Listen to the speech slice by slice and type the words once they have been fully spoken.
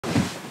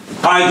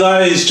Hi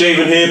guys,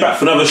 Javen here, back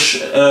for another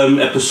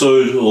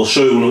episode or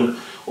show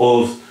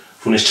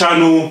from this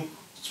channel,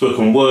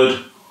 Spoken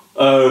Word.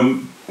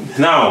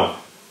 Now,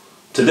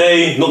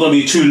 today, not going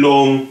to be too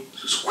long,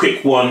 it's a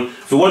quick one.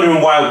 If you're wondering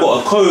why I've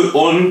got a coat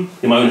on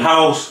in my own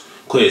house,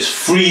 because it's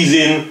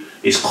freezing,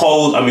 it's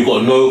cold, and we've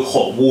got no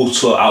hot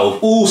water out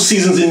of all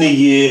seasons in the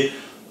year.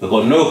 We've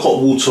got no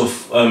hot water,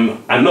 and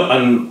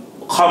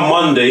come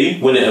Monday,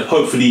 when it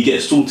hopefully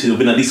gets sorted, it'll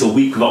be at least a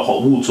week without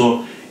hot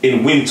water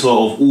in winter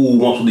of all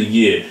months of the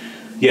year.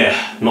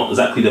 Yeah, not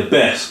exactly the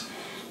best.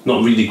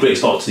 Not really great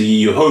start to the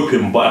year you're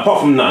hoping, but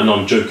apart from that, no,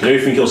 I'm joking.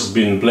 Everything else has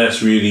been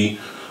blessed, really.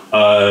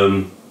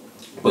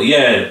 But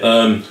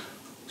yeah,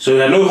 so we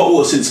had no hot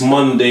water since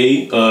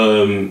Monday.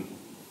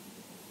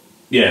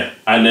 Yeah,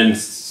 and then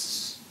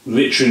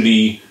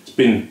literally it's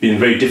been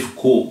very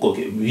difficult. Got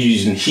to get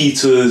using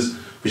heaters,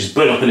 which is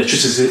burning up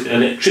electricity,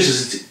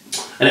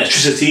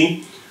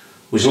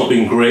 which has not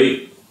been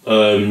great.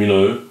 You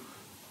know,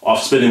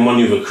 after spending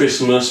money over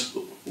Christmas,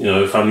 you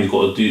know, family's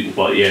got to do.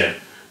 But yeah,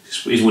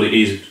 it is what it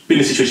is. Been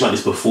in a situation like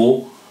this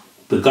before.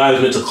 The guy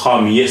was meant to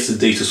come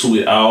yesterday to sort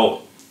it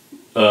out.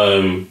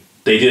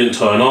 They didn't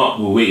turn up.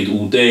 We waited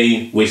all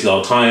day, wasted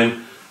our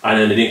time, and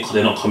then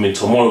they're not coming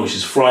tomorrow, which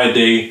is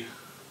Friday.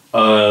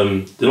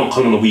 They're not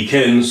coming on the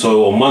weekend,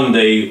 so on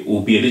Monday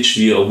will be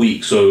literally a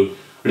week. So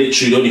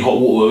literally the only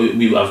hot water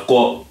I've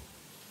got.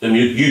 And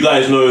you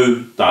guys know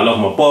that I love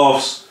my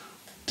baths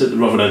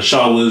rather than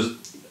showers.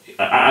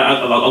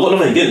 I got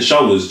nothing against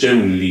showers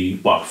generally,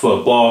 but I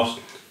prefer baths.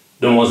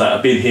 The ones that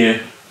have been here,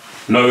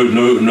 no,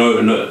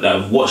 that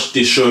have watched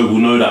this show will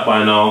know that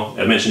by now.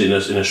 I mentioned it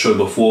in a show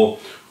before,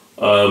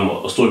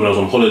 a story when I was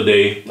on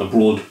holiday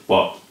abroad,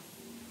 but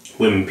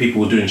when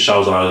people were doing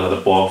showers and I had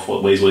a bath,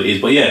 what it is.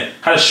 But yeah,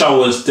 had a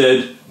shower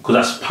instead, because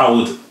that's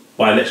powered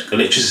by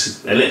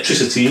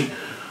electricity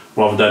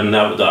rather than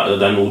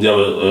all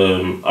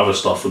the other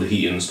stuff for the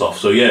heating and stuff.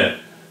 So yeah,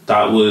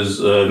 that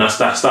was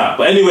that's that.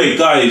 But anyway,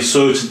 guys,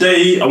 so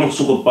today I want to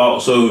talk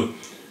about, so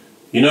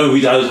you know,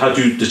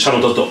 the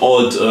channel does the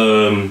odd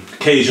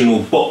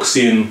occasional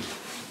boxing,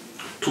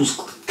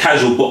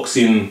 casual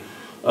boxing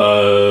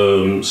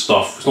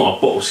stuff. It's not a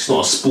box, it's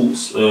not a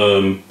sports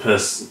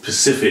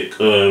specific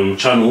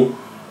channel,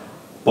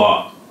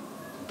 but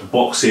the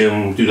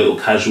boxing, do little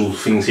casual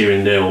things here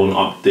and there on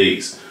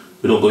updates.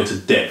 We don't go into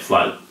depth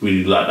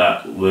really like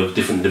that with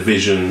different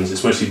divisions.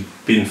 It's mostly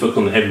been focused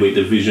on the heavyweight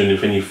division,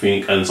 if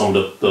anything, and some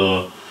of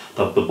the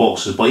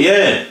boxers. But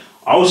yeah,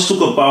 I was to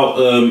talk about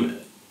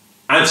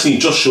Anthony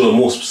Joshua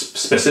more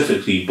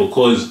specifically,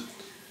 because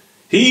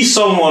he's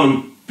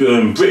someone,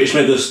 British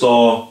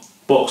megastar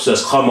boxer,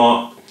 has come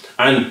up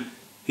and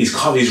he's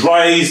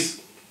rise.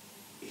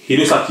 He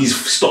looks like his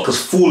stock has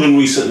fallen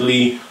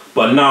recently,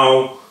 but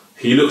now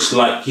he looks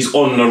like he's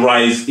on the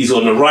rise. He's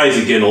on the rise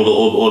again, or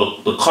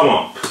the come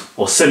up,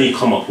 or semi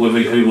come up,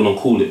 whatever you want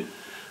to call it.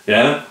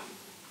 Yeah.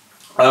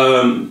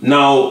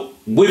 Now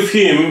with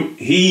him,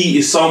 he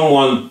is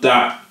someone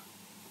that,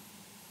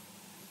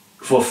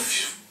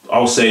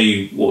 I'll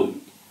say, what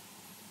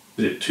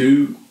is it?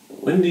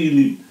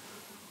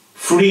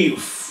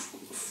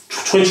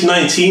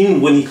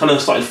 2019, when he kind of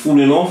started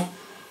falling off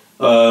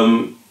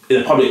in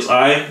the public's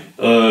eye.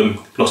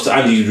 Lost to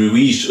Andy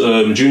Ruiz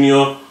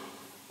Jr.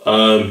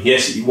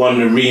 Yes, he won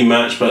the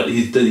rematch, but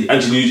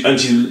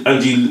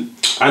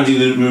Andy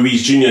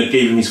Ruiz Jr.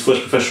 gave him his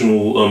first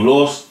professional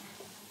loss.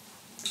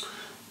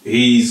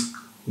 He's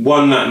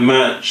won that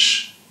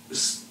match,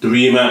 the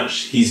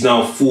rematch. He's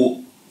now fought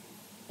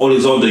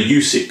Alexander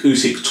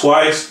Usyk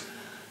twice.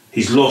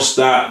 He's lost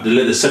that.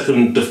 The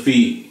second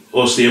defeat,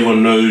 obviously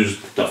everyone knows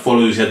that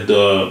follows. He had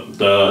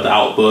the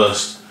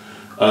outburst.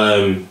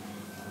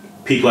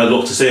 People had a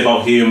lot to say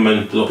about him,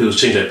 and a lot of people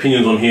changed their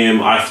opinions on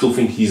him. I still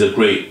think he's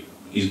great.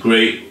 He's a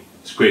great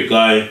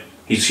guy.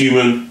 He's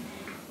human.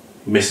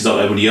 He messes up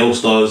like everybody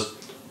else does.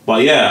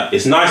 But yeah,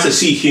 it's nice to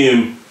see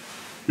him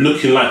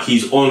looking like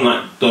he's on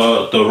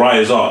the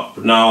rise up.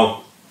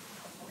 Now,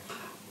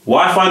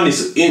 why I find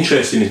this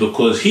interesting is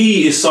because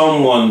he is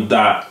someone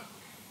that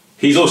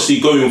he's obviously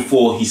going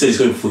for. He says he's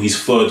going for his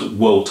third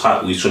world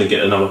title. He's trying to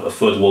get a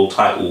third world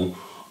title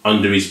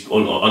under his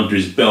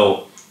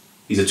belt.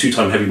 He's a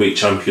two-time heavyweight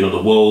champion of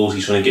the world.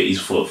 He's trying to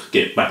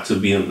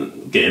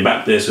getting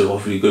back there. So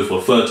hopefully go for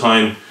a third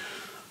time.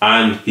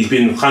 And he's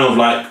been kind of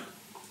like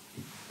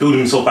building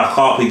himself back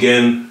up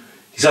again.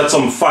 He's had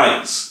some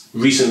fights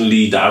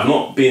recently that have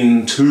not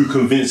been too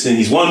convincing.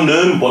 He's won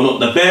them, but not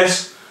the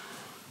best.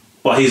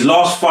 But his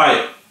last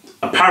fight,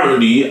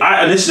 apparently,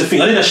 and this is the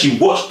thing, I didn't actually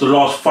watch the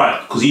last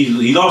fight, because his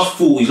last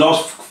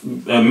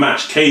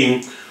match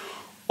came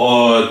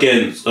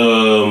against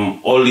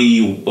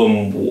Ollie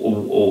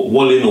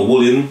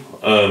Wallin,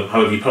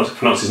 however you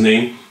pronounce his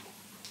name,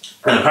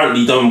 and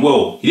apparently done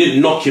well. He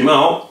didn't knock him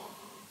out,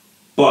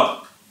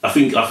 but I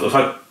think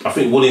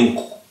Wallin,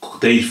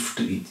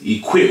 he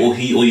quit, or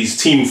his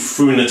team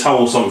threw in the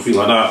towel or something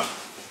like that.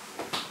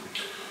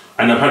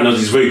 And apparently that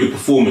was his very good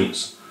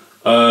performance.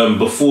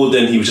 Before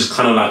then, he was just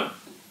kind of like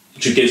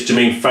against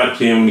Jermaine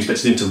Franklin. We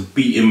expected him to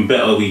beat him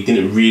better. We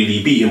didn't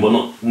really beat him, but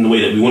not in the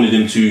way that we wanted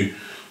him to.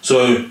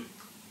 So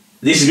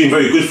this has been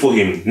very good for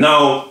him.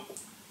 Now,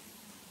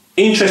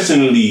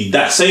 interestingly,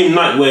 that same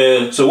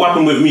night so what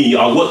happened with me,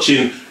 I was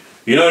watching,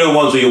 you know the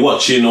ones where you're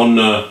watching on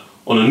the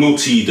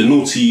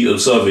naughty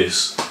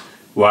service,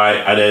 right?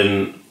 And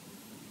then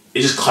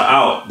it just cut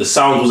out. The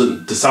sound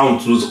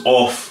was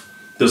off.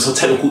 There was a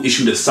technical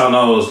issue with the sound.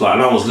 I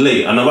was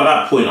late, and at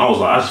that point I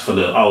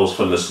was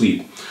falling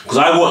asleep because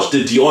I watched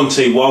the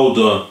Deontay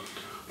Wilder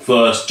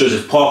versus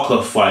Joseph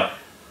Parker fight,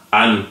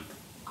 and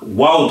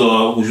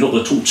Wilder, which we're not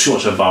going to talk too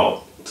much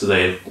about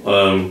today,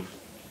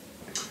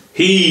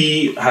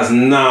 he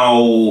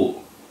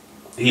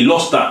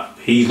lost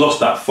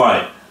that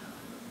fight,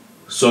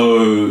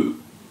 so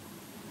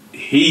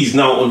he's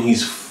now on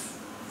his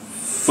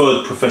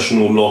third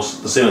professional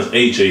loss, the same as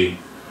AJ.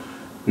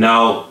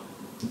 Now,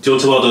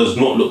 Deontay Wilder does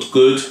not look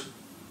good.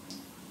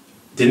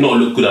 Did not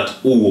look good at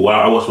all when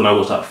I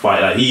watched that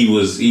fight. Like, he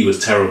was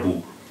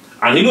terrible,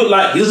 and he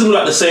doesn't look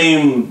like the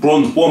same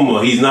bronze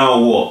bomber. He's now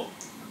what?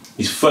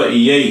 He's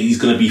 38. He's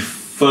gonna be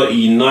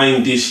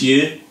 39 this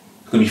year.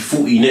 He's gonna be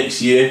 40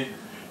 next year.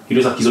 He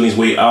looks like he's on his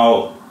way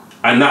out.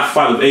 And that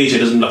fight with AJ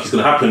doesn't look like it's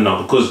gonna happen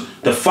now, because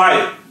the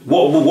fight,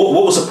 what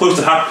was supposed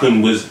to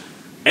happen was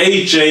if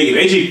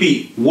AJ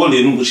beat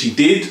Wallin, which he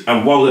did,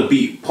 and Wilder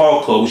beat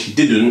Parker, which he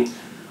didn't,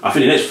 I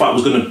think the next fight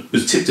was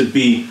tipped to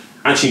be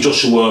Anthony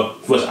Joshua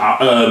versus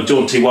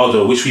Deontay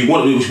Wilder, which we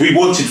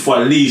wanted for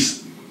at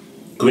least,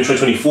 coming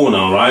 2024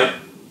 now, right?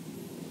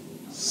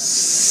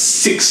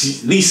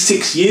 At least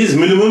 6 years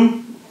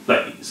minimum.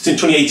 Like since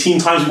 2018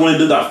 times we wanted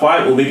to do that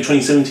fight, or maybe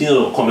 2017, I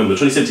can't remember,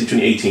 2017,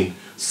 2018,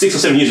 6 or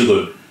 7 years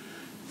ago.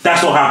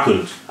 That's not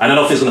happened, and I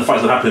don't think the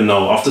fight's gonna happen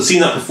now. After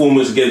seeing that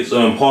performance against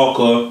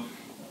Parker,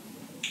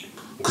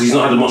 because he's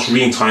not had much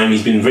ring time,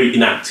 he's been very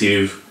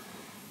inactive.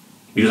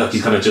 He looks like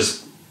he's kind of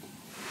just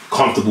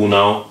comfortable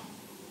now.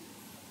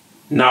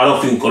 Now I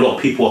don't think a lot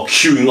of people are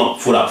queuing up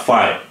for that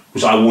fight,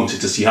 which I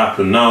wanted to see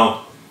happen.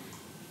 Now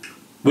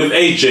with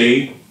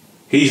AJ,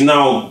 he's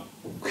now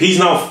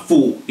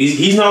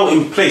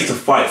in place to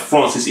fight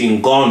Francis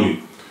Ngannou.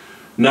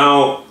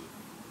 Now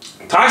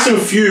Tyson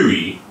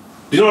Fury,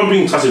 the reason I'm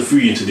bringing Tyson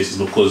Fury into this is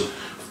because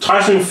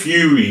Tyson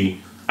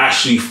Fury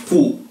actually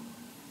fought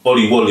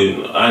Ollie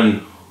Wallin,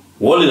 and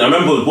Wallin, I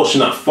remember watching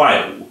that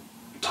fight.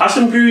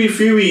 Tyson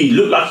Fury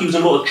looked like he was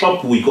in a lot of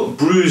trouble. He got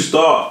bruised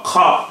up,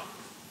 cut.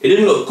 It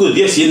didn't look good.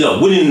 Yes, he ended up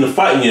winning the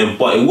fight in the end,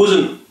 but it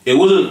wasn't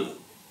good.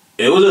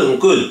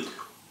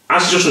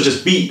 Anthony Joshua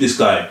just beat this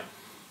guy,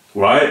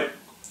 right?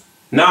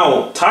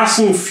 Now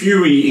Tyson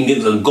Fury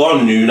against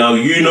Ngannou. Now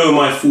you know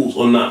my thoughts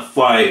on that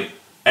fight.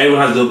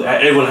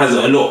 Everyone has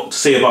a lot to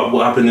say about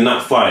what happened in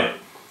that fight.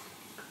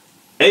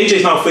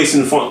 AJ's now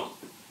facing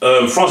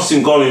Francis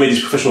Ngannou. Made his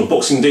professional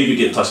boxing debut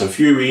against Tyson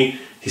Fury.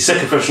 His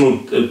second professional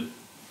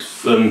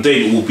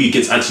debut will be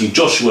against Anthony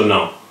Joshua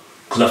now,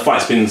 because that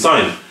fight's been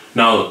signed.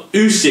 Now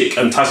Usyk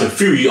and Tyson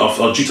Fury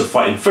are due to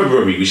fight in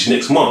February, which is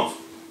next month,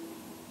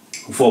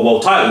 for a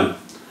world title.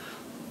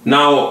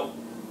 Now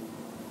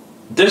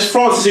this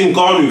Francis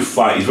Ngannou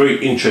fight is very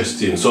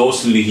interesting. So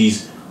obviously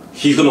he's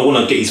gonna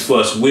want to get his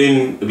first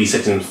win. It'll be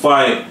second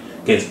fight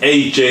against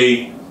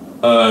AJ.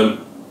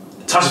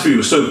 Tyson Fury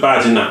was so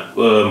bad in that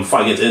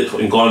fight against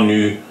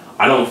Ngannou.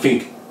 I don't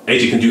think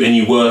AJ can do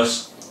any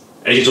worse.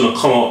 AJ's gonna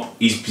come up.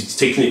 He's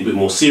taking it a bit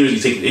more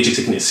seriously. AJ's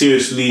taking it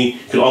seriously. You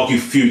can argue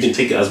Fury didn't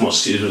take it as much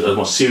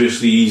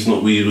seriously. He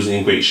wasn't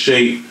in great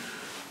shape.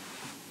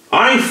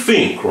 I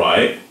think,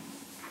 right,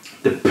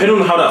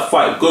 depending on how that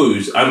fight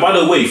goes, and by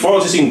the way,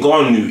 Francis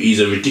Ngannou is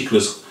a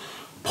ridiculous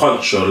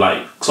puncher.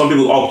 Like some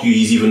people argue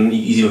he's even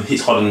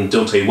hits harder than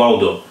Deontay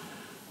Wilder.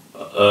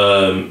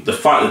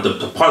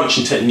 The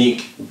punching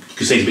technique, you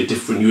could say, is a bit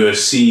different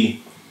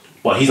UFC,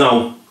 but he's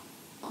now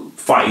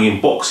fighting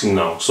in boxing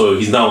now, so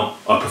he's now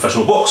a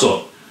professional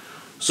boxer.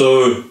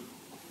 So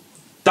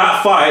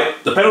that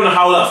fight, depending on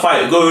how that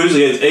fight goes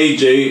against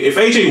AJ, if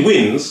AJ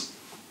wins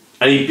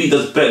and he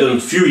does better than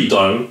Fury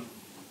done,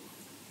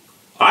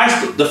 I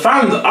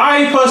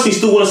personally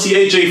still want to see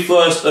AJ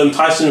first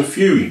Tyson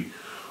Fury,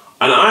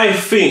 and I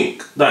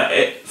think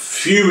that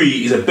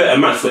Fury is a better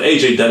match for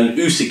AJ than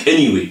Usyk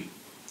anyway.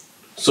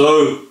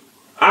 So,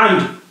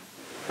 and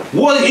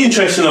what is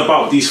interesting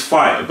about this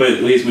fight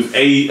with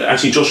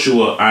Anthony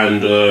Joshua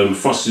and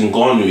Francis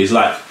Ngannou is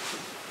like,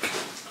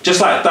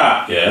 just like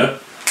that, yeah.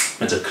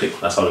 Meant to click.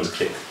 That's how I meant to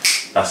click.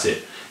 That's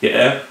it.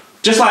 Yeah.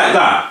 Just like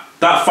that,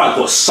 that fight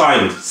got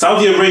signed.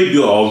 Saudi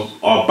Arabia are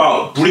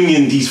about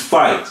bringing these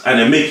fights, and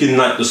they're making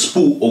like the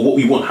sport of what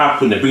we want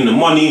happen. They're bringing the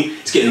money.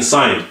 It's getting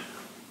signed.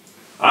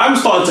 I'm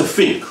starting to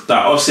think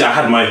that, obviously I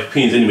had my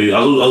opinions anyway.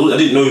 I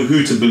didn't know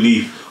who to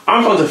believe.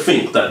 I'm starting to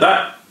think that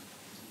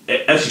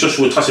Anthony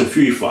Joshua Tyson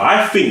Fury fight,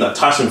 I think that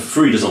Tyson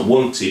Fury doesn't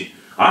want it.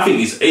 I think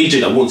it's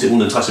AJ that wants it more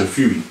than Tyson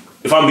Fury.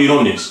 If I'm being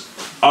honest,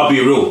 I'll be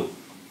real.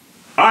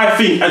 I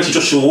think Anthony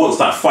Joshua wants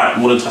that fight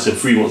more than Tyson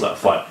Fury wants that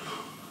fight.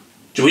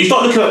 When you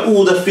start looking at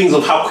all the things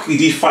of how quickly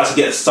these fights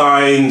get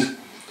signed,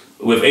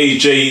 with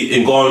AJ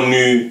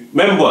Ngannou.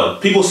 Remember,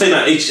 people saying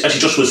that actually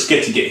Joshua was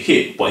scared to get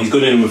hit, but he's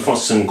going in with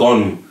Francis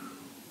Ngannou,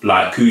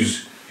 like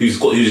who's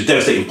a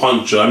devastating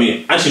puncher. I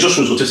mean, actually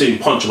Joshua's got a devastating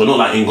puncher, but not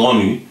like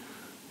Ngannou.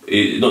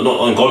 Not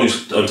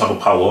Ngannou's type of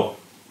power.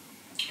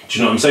 Do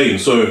you know what I'm saying?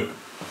 So,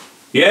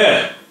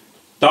 yeah,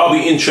 that'll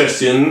be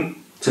interesting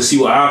to see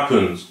what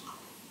happens.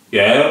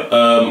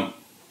 Yeah,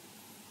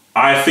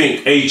 I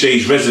think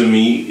AJ's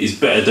resume is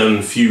better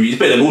than Fury. He's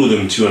better than all of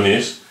them, to be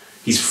honest.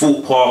 He's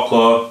fought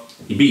Parker.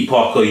 He beat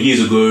Parker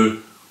years ago.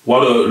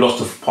 Wilder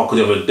lost to Parker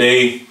the other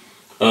day.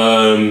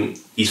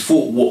 He's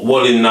fought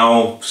Wallin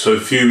now, so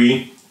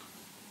Fury.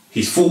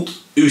 He's fought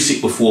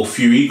Usyk before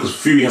Fury, because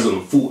Fury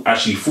hasn't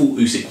actually fought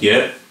Usyk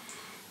yet.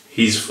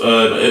 He's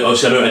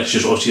obviously I know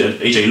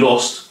AJ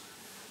lost.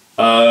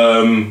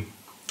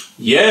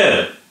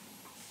 Yeah,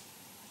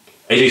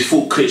 AJ's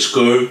fought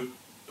Klitschko.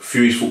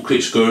 Fury's fought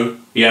Klitschko.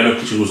 Yeah, I know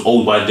Klitschko was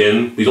old by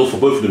then. He's old for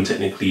both of them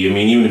technically. I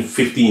mean, even in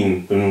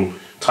 15 when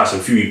Tyson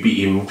Fury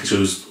beat him, Klitschko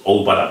was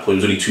old by that point.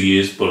 It was only 2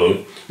 years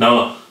below.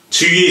 Now,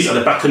 2 years at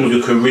the back end of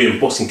your career in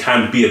boxing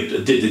can be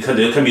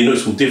there can be a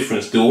noticeable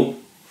difference still,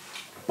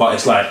 but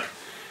it's like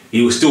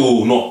he was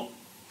still not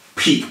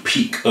peak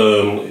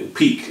Klitschko,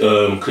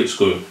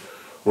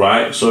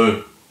 right?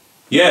 So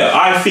yeah,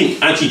 I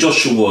think Anthony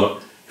Joshua,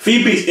 if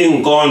he beats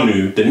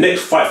Ngannou, the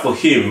next fight for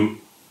him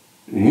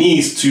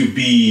needs to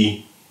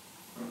be,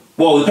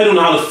 well, depending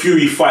on how the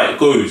Fury fight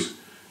goes.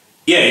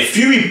 Yeah, if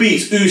Fury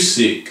beats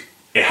Usyk,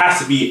 it has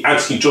to be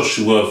Anthony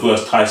Joshua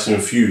versus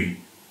Tyson Fury.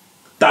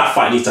 That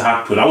fight needs to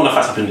happen. I want that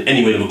fight to happen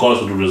anyway,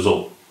 regardless of the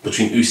result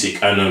between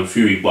Usyk and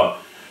Fury. But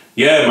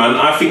yeah, man,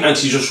 I think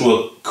Anthony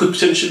Joshua could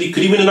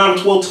he win an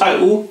amateur world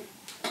title?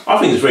 I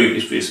think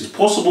it's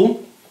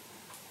possible.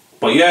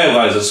 But yeah,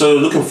 guys, so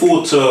looking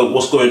forward to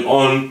what's going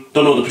on.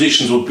 Don't know what the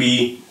predictions will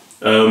be.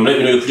 Let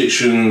me know your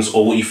predictions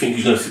or what you think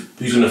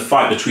who's gonna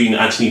fight between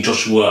Anthony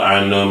Joshua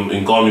and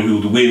Ngannou, who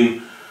will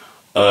win.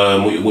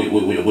 What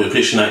your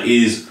prediction that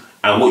is,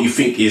 and what you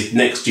think is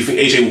next. Do you think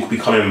AJ will be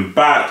coming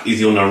back? Is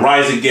he on the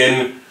rise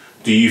again?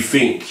 Do you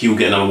think he will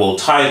get another world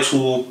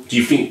title? Do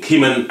you think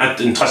him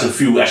and Tyson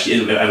Fury will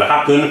actually ever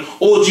happen?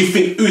 Or do you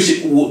think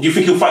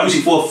he'll fight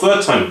Usyk for a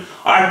third time?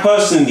 I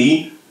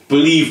personally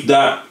believe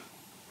that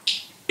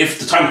if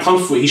the time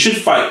comes for it, he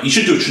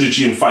should do a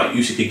trilogy and fight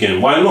Usyk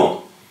again. Why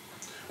not?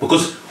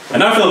 Because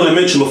another thing I'm going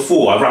to mention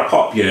before I wrap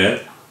up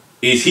here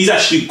is he's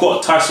actually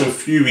got Tyson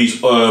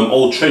Fury's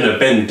old trainer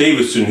Ben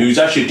Davison, who's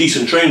actually a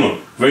decent trainer.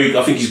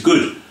 I think he's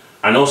good.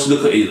 And also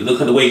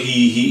look at the way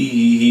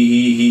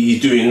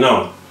he's doing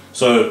now.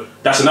 So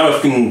that's another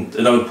thing.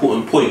 Another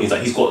important point is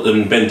that he's got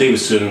Ben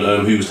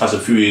Davison, who was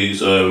Tyson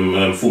Fury's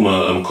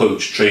former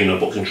coach, trainer,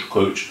 boxing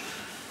coach.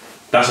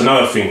 That's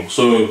another thing.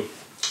 So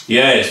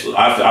yeah,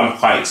 I'm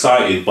quite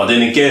excited. But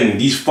then again,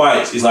 these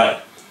fights is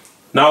like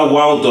now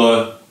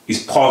Wilder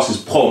is past his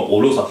pomp,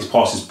 or looks like he's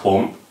past his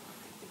pomp.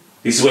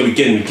 This is where we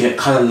get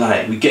kind of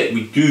like we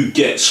do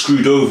get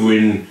screwed over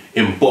in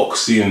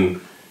boxing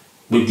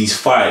with these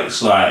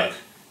fights, like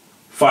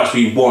fights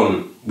we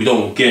want, we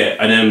don't get,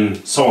 and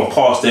then someone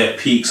past their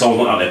peak,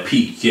 someone not at their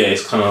peak. Yeah,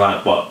 it's kind of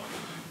like, but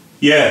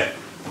yeah.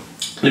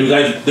 Let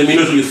me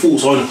know what your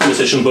thoughts are in the comment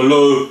section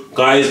below,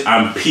 guys,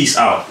 and peace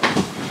out.